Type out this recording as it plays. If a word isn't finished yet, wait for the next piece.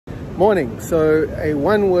Morning. So a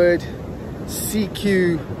one-word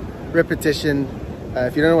CQ repetition.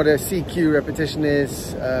 If you don't know what a CQ repetition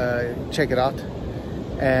is, check it out.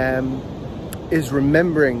 Is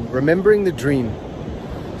remembering the dream.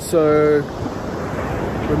 So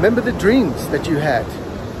remember the dreams that you had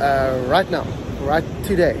right now, right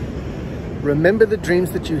today. Remember the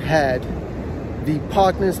dreams that you had, the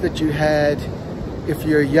partners that you had. If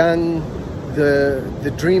you're young,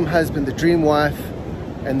 the dream husband, the dream wife,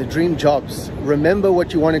 and the dream jobs. Remember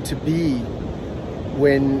what you wanted to be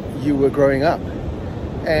when you were growing up,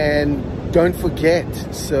 and don't forget.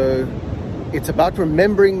 So it's about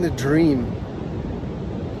remembering the dream.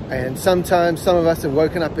 And sometimes some of us have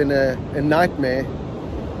woken up in a nightmare,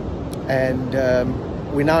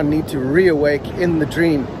 and we now need to reawake in the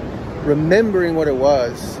dream, remembering what it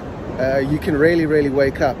was. You can really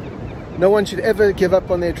wake up. No one should ever give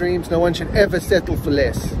up on their dreams. No one should ever settle for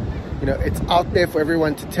less. You know, it's out there for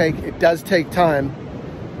everyone to take. It does take time,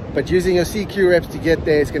 but using your CQ reps to get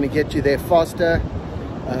there is going to get you there faster,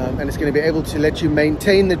 and it's going to be able to let you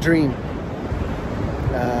maintain the dream.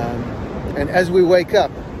 And as we wake up,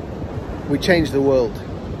 we change the world.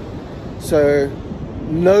 So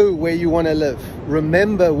know where you want to live.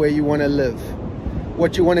 Remember where you want to live,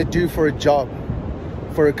 what you want to do for a job,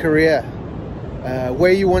 for a career,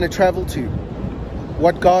 where you want to travel to,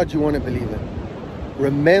 what God you want to believe in.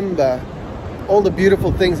 Remember all the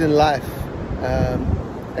beautiful things in life,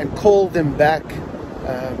 and call them back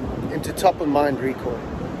into top of mind recall.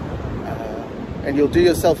 And you'll do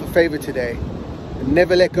yourself a favor today and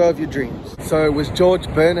never let go of your dreams. So it was George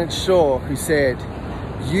Bernard Shaw who said,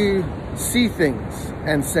 "You see things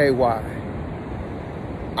and say why.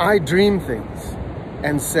 I dream things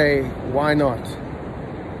and say why not."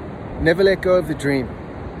 Never let go of the dream.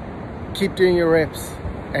 Keep doing your reps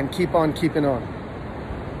and keep on keeping on.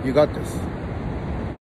 You got this.